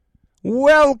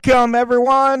Welcome,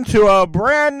 everyone, to a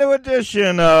brand new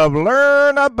edition of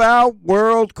Learn About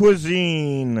World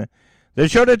Cuisine, the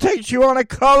show that takes you on a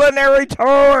culinary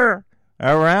tour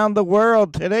around the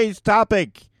world. Today's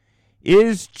topic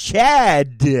is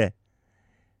Chad.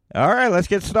 All right, let's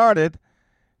get started.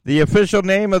 The official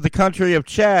name of the country of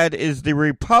Chad is the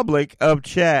Republic of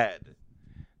Chad.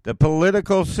 The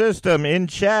political system in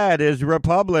Chad is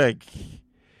republic.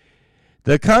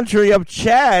 The country of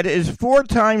Chad is 4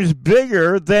 times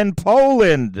bigger than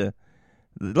Poland.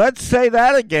 Let's say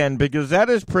that again because that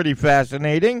is pretty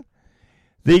fascinating.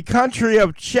 The country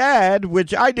of Chad,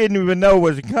 which I didn't even know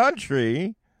was a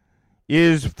country,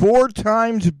 is 4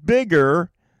 times bigger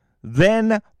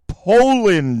than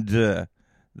Poland.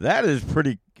 That's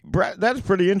pretty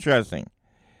interesting.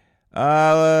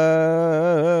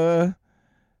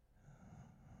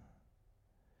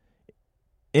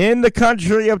 In the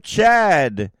country of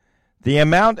Chad, the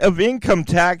amount of income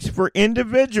tax for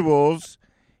individuals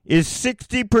is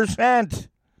 60%,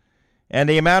 and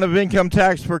the amount of income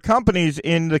tax for companies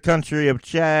in the country of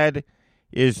Chad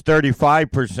is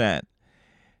 35%.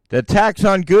 The tax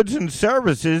on goods and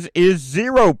services is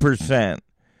 0%.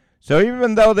 So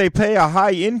even though they pay a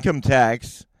high income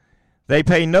tax, they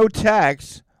pay no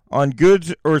tax on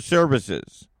goods or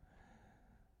services.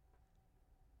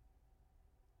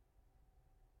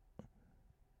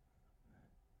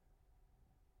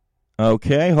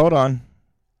 Okay, hold on.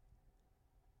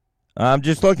 I'm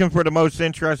just looking for the most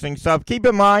interesting stuff. Keep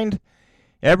in mind,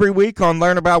 every week on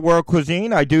Learn About World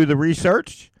Cuisine, I do the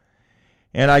research,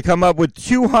 and I come up with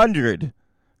 200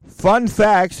 fun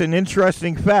facts and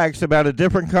interesting facts about a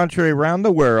different country around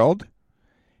the world.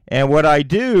 And what I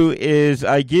do is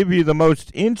I give you the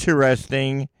most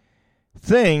interesting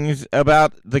things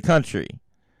about the country.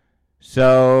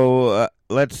 So,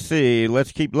 let's see.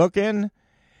 Let's keep looking.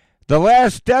 The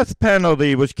last death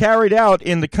penalty was carried out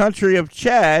in the country of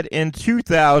Chad in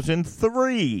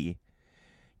 2003.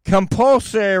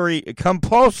 Compulsory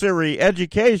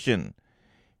education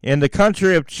in the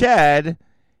country of Chad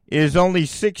is only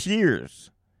 6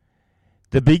 years.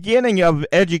 The beginning of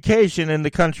education in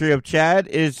the country of Chad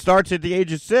starts at the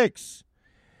age of 6.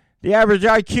 The average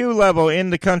IQ level in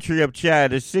the country of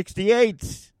Chad is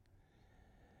 68.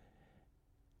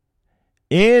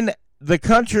 In the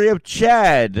country of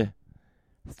Chad,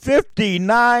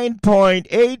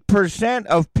 59.8%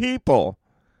 of people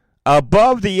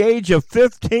above the age of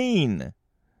 15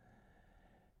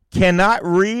 cannot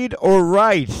read or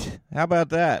write. How about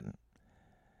that?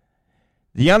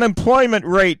 The unemployment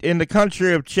rate in the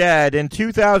country of Chad in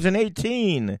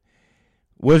 2018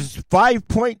 was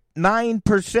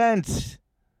 5.9%.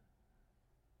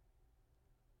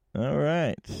 All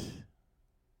right.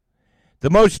 The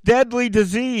most deadly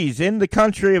disease in the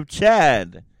country of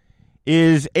Chad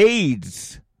is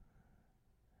AIDS.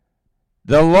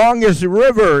 The longest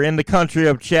river in the country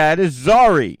of Chad is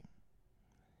Zari.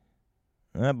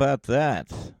 How about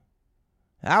that?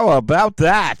 How about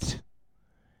that?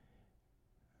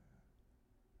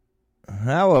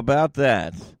 How about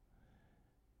that?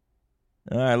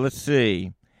 All right, let's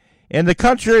see. In the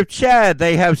country of Chad,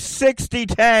 they have 60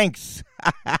 tanks.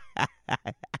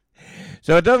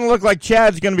 So it doesn't look like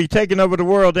Chad's going to be taking over the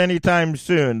world anytime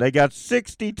soon. They got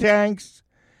 60 tanks.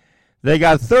 They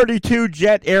got 32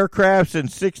 jet aircrafts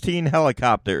and 16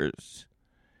 helicopters.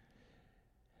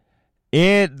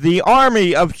 The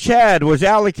army of Chad was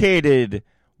allocated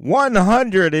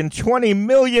 $120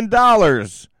 million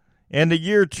in the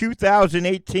year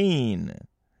 2018.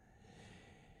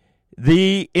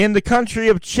 In the country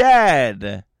of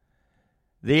Chad,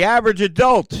 the average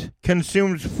adult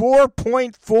consumes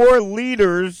 4.4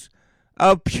 liters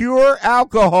of pure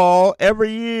alcohol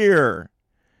every year.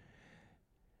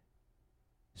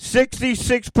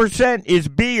 66% is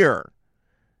beer.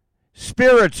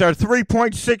 Spirits are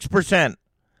 3.6%.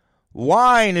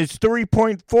 Wine is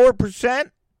 3.4%.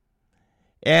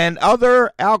 And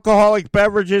other alcoholic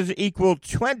beverages equal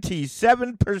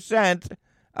 27%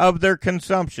 of their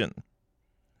consumption.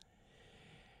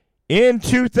 In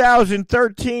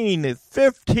 2013,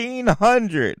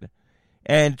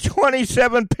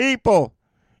 1,527 people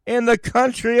in the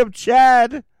country of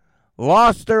Chad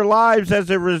lost their lives as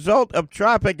a result of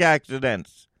traffic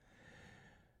accidents.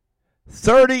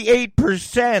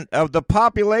 38% of the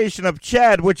population of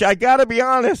Chad, which I gotta be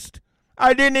honest,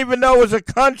 I didn't even know was a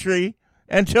country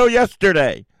until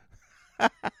yesterday.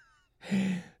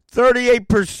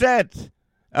 38%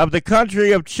 of the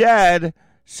country of Chad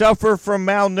suffer from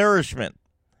malnourishment.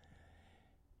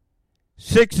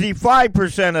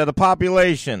 65% of the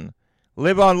population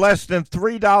live on less than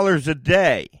 $3 a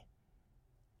day.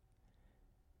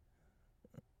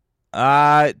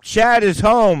 Chad is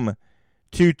home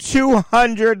to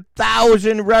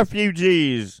 200,000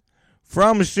 refugees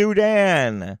from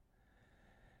Sudan.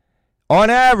 On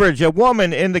average, a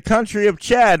woman in the country of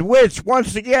Chad, which,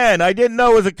 once again, I didn't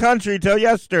know was a country till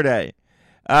yesterday,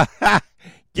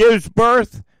 gives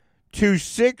birth to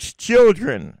 6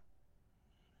 children.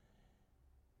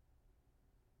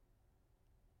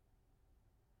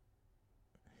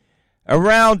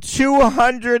 Around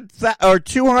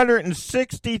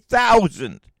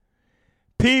 260,000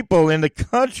 people in the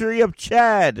country of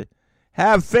Chad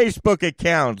have Facebook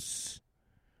accounts.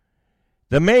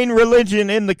 The main religion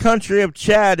in the country of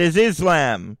Chad is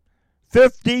Islam,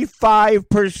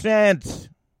 55%.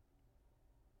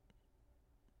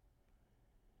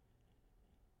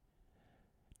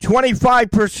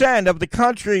 "25% of the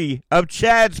country of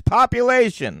Chad's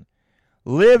population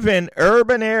live in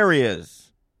urban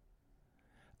areas.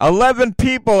 11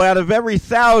 people out of every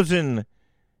 1,000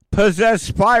 possess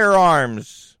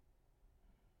firearms.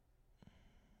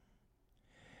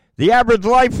 The average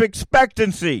life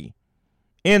expectancy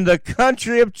in the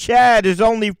country of Chad is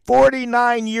only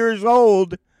 49 years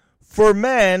old for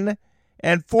men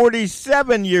and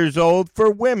 47 years old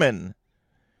for women."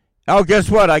 Oh, guess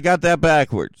what? I got that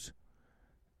backwards.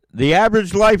 The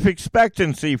average life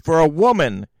expectancy for a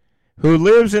woman who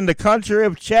lives in the country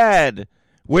of Chad,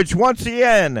 which, once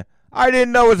again, I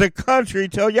didn't know was a country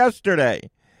till yesterday,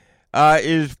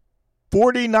 is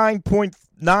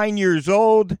 49.9 years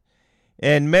old,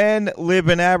 and men live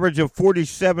an average of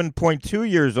 47.2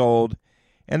 years old,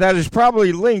 and that is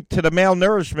probably linked to the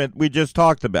malnourishment we just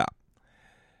talked about.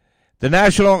 The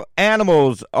national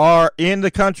animals are in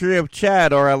the country of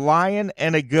Chad are a lion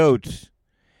and a goat.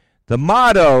 The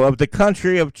motto of the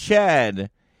country of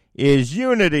Chad is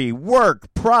unity,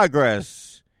 work,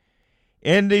 progress.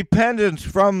 Independence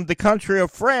from the country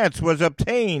of France was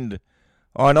obtained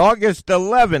on August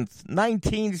 11th,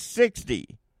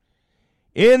 1960.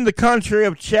 In the country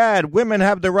of Chad, women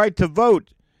have the right to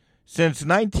vote since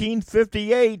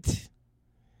 1958.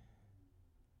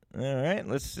 All right,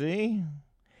 let's see.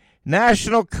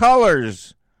 National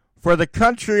colors for the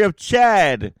country of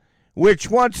Chad, which,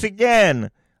 once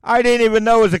again, I didn't even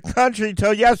know was a country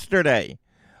till yesterday,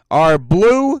 are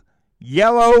blue,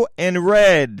 yellow, and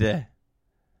red.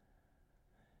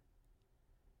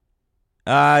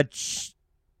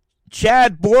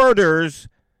 Chad borders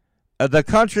the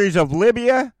countries of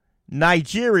Libya,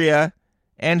 Nigeria,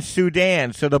 and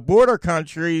Sudan. So the border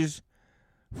countries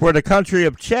for the country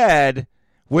of Chad,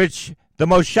 which the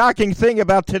most shocking thing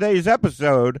about today's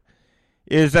episode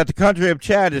is that the country of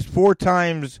Chad is 4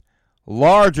 times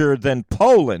larger than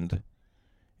Poland.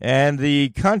 And the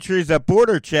countries that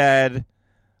border Chad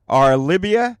are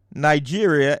Libya,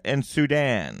 Nigeria, and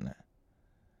Sudan.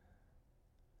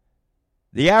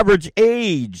 The average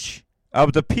age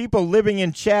of the people living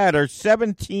in Chad are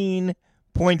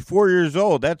 17.4 years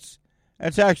old. That's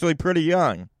actually pretty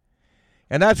young.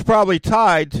 And that's probably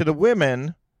tied to the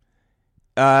women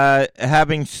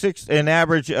having an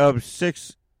average of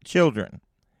 6 children.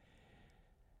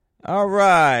 All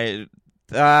right.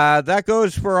 That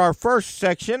goes for our first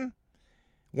section.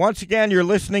 Once again, you're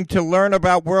listening to Learn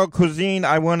About World Cuisine.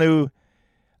 I want to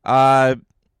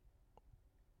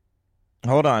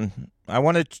hold on. I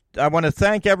want to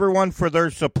thank everyone for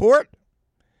their support.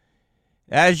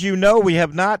 As you know, we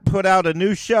have not put out a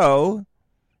new show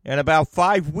in about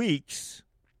 5 weeks.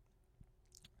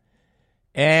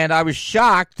 And I was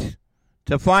shocked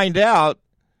to find out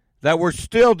that we're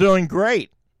still doing great.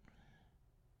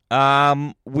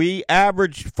 We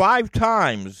averaged 5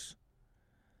 times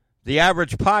the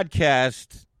average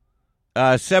podcast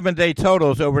 7-day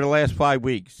totals over the last 5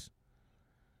 weeks.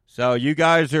 So you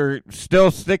guys are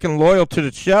still sticking loyal to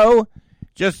the show.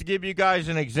 Just to give you guys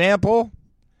an example,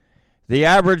 the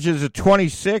average is a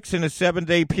 26 in a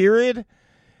 7-day period.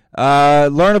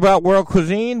 Learn About World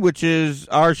Cuisine, which is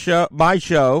our show, my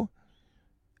show,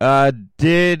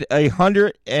 did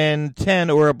 110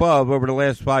 or above over the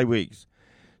last 5 weeks.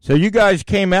 So you guys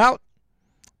came out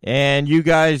and you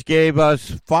guys gave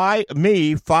us 5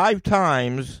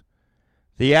 times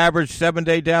the average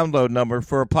 7-day download number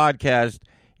for a podcast,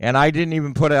 and I didn't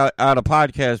even put out a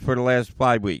podcast for the last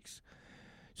 5 weeks.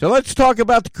 So let's talk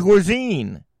about the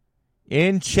cuisine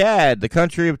in Chad, the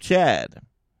country of Chad.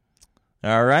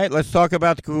 All right, let's talk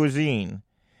about the cuisine.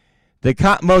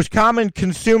 The most common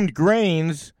consumed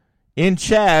grains in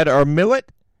Chad are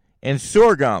millet and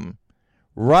sorghum.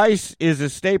 Rice is a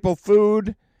staple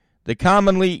food. The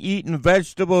commonly eaten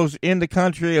vegetables in the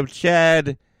country of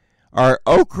Chad are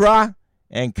okra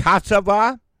and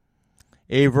cassava.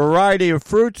 A variety of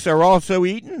fruits are also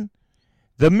eaten.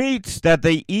 The meats that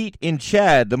they eat in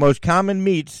Chad, the most common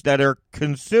meats that are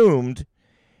consumed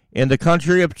in the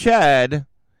country of Chad,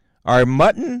 are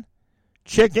mutton,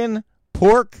 chicken,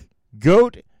 pork,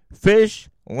 goat, fish,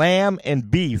 lamb, and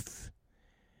beef.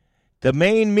 The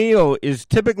main meal is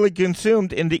typically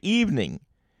consumed in the evening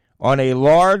on a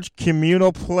large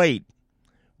communal plate,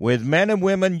 with men and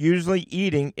women usually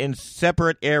eating in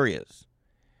separate areas.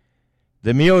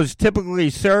 The meal is typically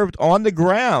served on the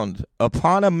ground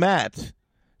upon a mat.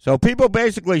 So people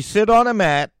basically sit on a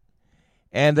mat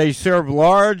and they serve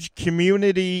large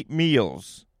community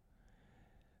meals.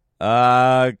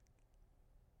 Kisra,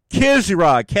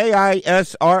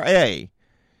 Kisra.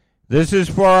 This is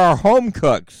for our home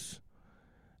cooks.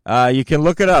 You can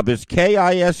look it up. It's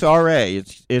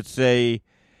Kisra. It's a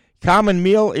common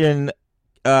meal in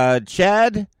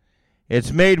Chad.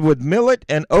 It's made with millet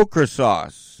and okra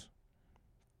sauce.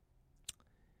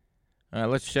 All right,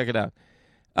 let's check it out.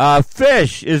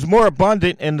 Fish is more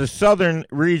abundant in the southern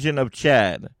region of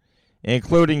Chad,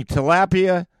 including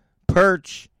tilapia,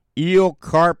 perch, eel,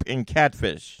 carp, and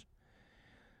catfish.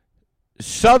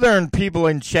 Southern people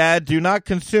in Chad do not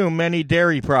consume many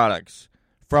dairy products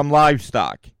from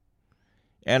livestock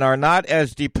and are not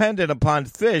as dependent upon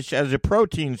fish as a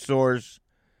protein source,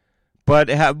 but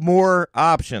have more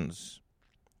options.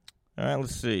 All right,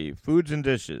 let's see. Foods and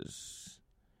dishes.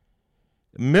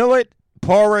 Millet,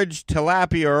 porridge,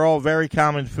 tilapia are all very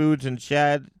common foods in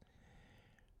Chad.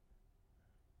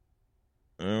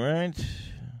 All right.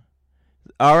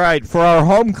 For our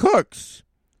home cooks,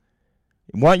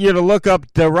 I want you to look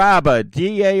up Daraba,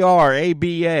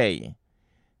 Daraba,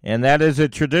 and that is a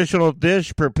traditional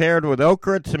dish prepared with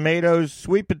okra, tomatoes,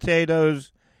 sweet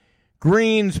potatoes,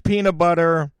 greens, peanut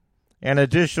butter, and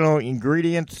additional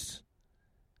ingredients.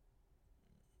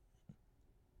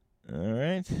 All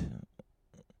right.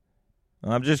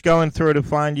 I'm just going through to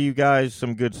find you guys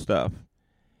some good stuff.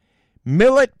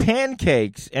 Millet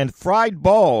pancakes and fried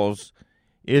balls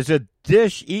is a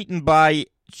dish eaten by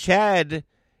Chad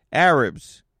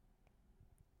Arabs,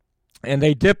 and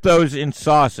they dip those in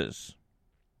sauces.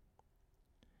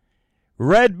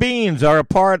 Red beans are a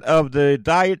part of the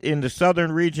diet in the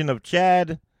southern region of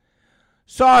Chad.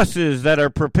 Sauces that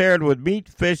are prepared with meat,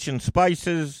 fish, and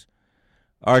spices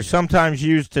are sometimes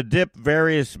used to dip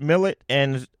various millet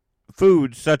and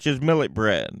foods such as millet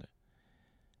bread.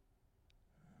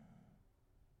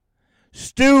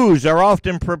 Stews are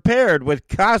often prepared with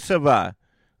cassava,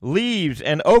 leaves,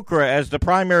 and okra as the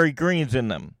primary greens in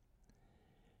them.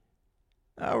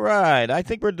 All right, I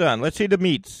think we're done. Let's see the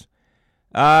meats.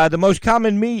 The most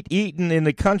common meat eaten in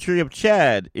the country of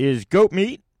Chad is goat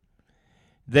meat.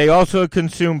 They also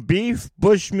consume beef,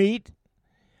 bush meat,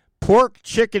 pork,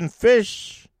 chicken,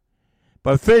 fish,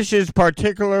 but fish is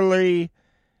particularly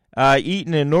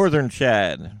eaten in northern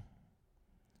Chad.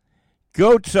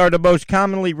 Goats are the most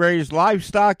commonly raised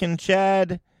livestock in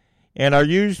Chad and are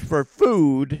used for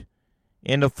food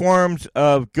in the forms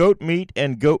of goat meat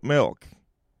and goat milk.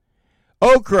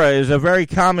 Okra is a very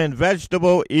common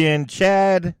vegetable in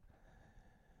Chad.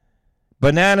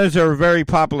 Bananas are a very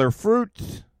popular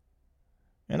fruit.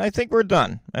 And I think we're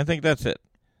done. I think that's it.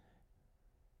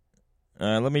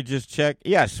 Let me just check.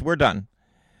 Yes, we're done.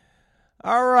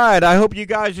 All right. I hope you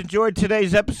guys enjoyed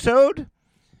today's episode.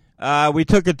 We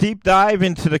took a deep dive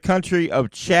into the country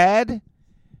of Chad.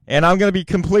 And I'm going to be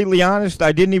completely honest,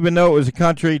 I didn't even know it was a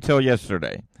country till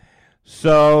yesterday.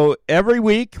 So every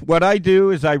week, what I do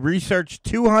is I research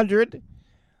 200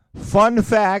 fun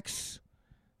facts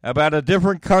about a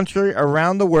different country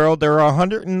around the world. There are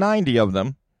 190 of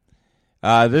them.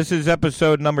 This is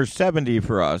episode number 70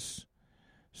 for us.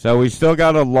 So we still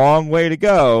got a long way to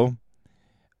go.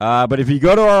 But if you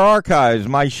go to our archives,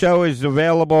 my show is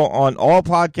available on all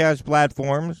podcast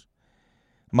platforms.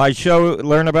 My show,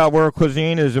 Learn About World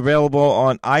Cuisine, is available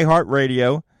on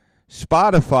iHeartRadio,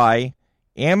 Spotify,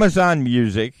 Amazon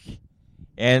Music,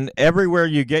 and everywhere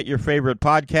you get your favorite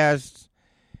podcasts.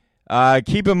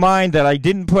 Keep in mind that I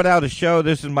didn't put out a show.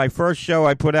 This is my first show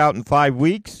I put out in 5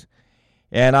 weeks,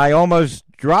 and I almost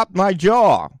dropped my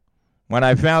jaw when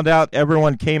I found out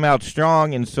everyone came out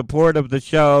strong in support of the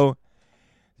show.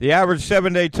 The average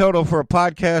 7-day total for a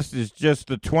podcast is just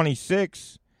the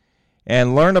 26,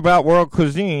 and Learn About World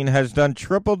Cuisine has done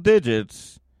triple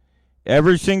digits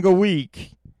every single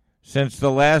week since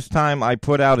the last time I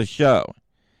put out a show.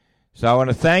 So I want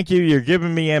to thank you. You're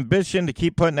giving me ambition to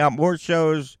keep putting out more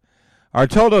shows. Our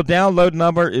total download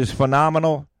number is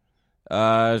phenomenal.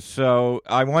 So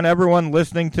I want everyone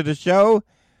listening to the show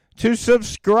to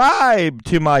subscribe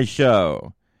to my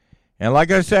show. And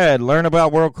like I said, Learn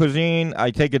About World Cuisine.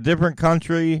 I take a different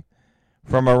country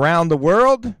from around the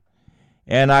world,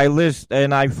 and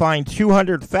I find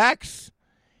 200 facts,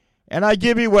 and I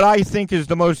give you what I think is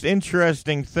the most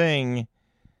interesting thing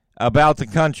about the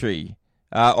country.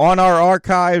 On our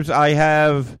archives,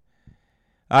 I've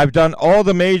done all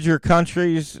the major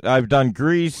countries. I've done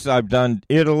Greece, I've done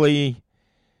Italy,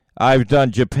 I've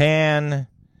done Japan,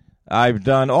 I've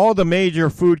done all the major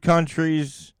food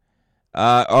countries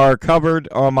are covered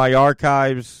on my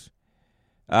archives.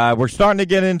 We're starting to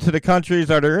get into the countries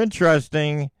that are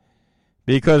interesting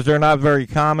because they're not very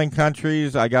common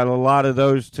countries. I got a lot of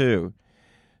those too.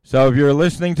 So if you're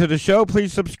listening to the show,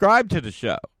 please subscribe to the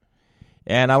show.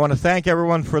 And I want to thank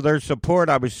everyone for their support.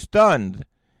 I was stunned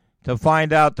to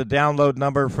find out the download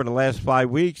number for the last 5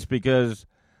 weeks because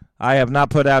I have not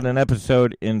put out an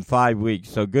episode in 5 weeks.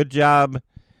 So good job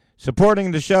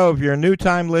supporting the show. If you're a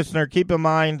new-time listener, keep in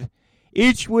mind,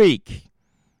 each week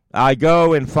I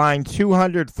go and find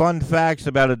 200 fun facts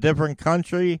about a different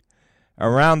country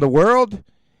around the world,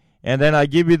 and then I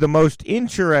give you the most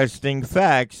interesting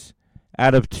facts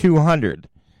out of 200.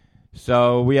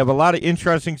 So we have a lot of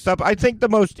interesting stuff. I think the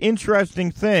most interesting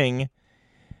thing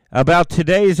about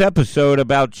today's episode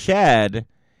about Chad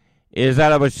is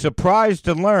that I was surprised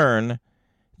to learn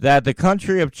that the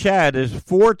country of Chad is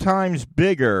 4 times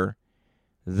bigger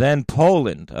than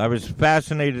Poland. I was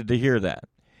fascinated to hear that.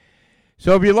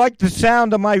 So if you like the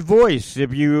sound of my voice,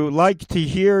 if you like to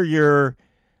hear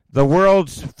the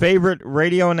world's favorite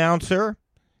radio announcer,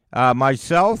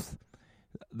 myself,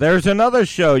 there's another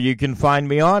show you can find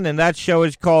me on, and that show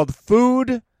is called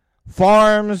Food,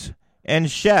 Farms, and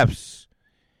Chefs.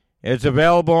 It's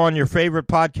available on your favorite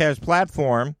podcast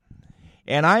platform,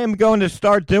 and I am going to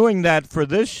start doing that for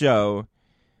this show,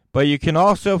 but you can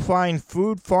also find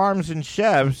Food, Farms, and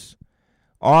Chefs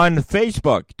on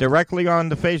Facebook, directly on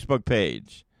the Facebook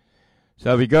page.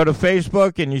 So if you go to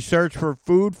Facebook and you search for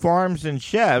Food, Farms, and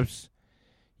Chefs,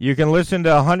 you can listen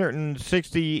to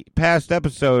 160 past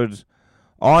episodes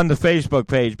on the Facebook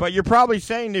page. But you're probably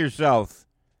saying to yourself,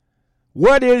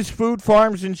 what is Food,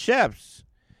 Farms, and Chefs?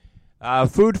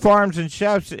 Food, Farms, and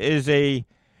Chefs is a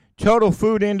total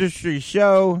food industry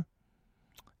show.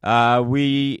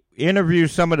 We interview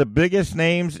some of the biggest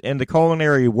names in the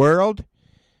culinary world.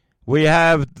 We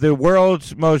have the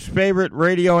world's most favorite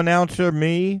radio announcer,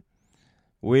 me.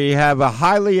 We have a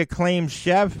highly acclaimed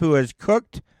chef who has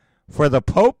cooked for the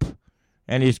Pope,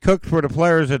 and he's cooked for the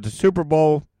players at the Super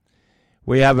Bowl.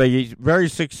 We have a very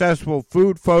successful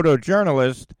food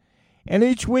photojournalist, and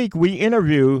each week we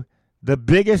interview the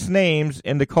biggest names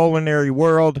in the culinary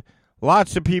world.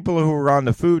 Lots of people who are on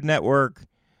the Food Network,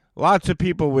 lots of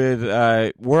people with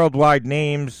worldwide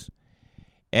names.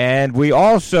 And we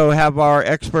also have our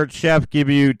expert chef give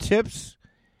you tips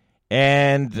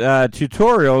and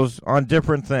tutorials on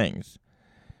different things.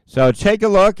 So take a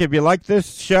look if you like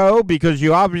this show, because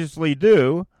you obviously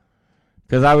do,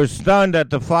 because I was stunned at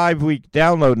the 5-week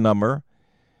download number.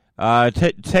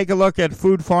 Take a look at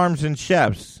Food, Farms, and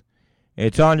Chefs.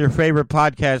 It's on your favorite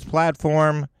podcast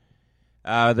platform.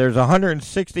 There's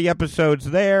 160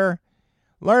 episodes there.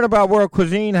 Learn About World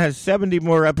Cuisine has 70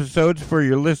 more episodes for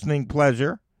your listening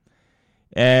pleasure.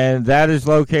 And that is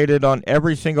located on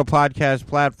every single podcast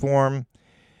platform.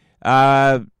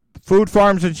 Food,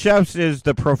 Farms, and Chefs is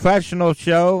the professional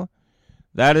show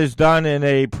that is done in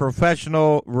a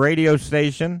professional radio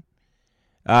station.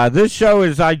 This show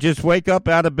is I just wake up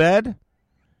out of bed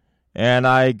and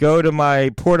I go to my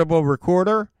portable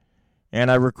recorder and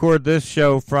I record this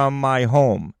show from my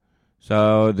home.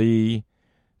 So the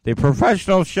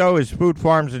professional show is Food,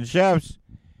 Farms, and Chefs,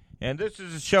 and this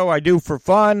is a show I do for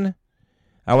fun.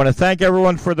 I want to thank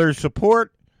everyone for their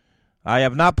support. I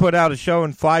have not put out a show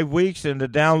in 5 weeks, and the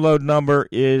download number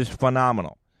is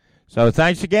phenomenal. So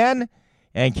thanks again,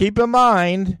 and keep in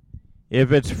mind,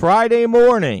 if it's Friday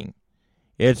morning,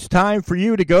 it's time for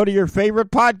you to go to your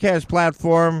favorite podcast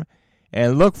platform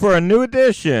and look for a new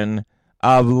edition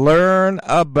of Learn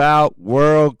About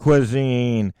World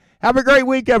Cuisine. Have a great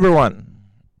week, everyone.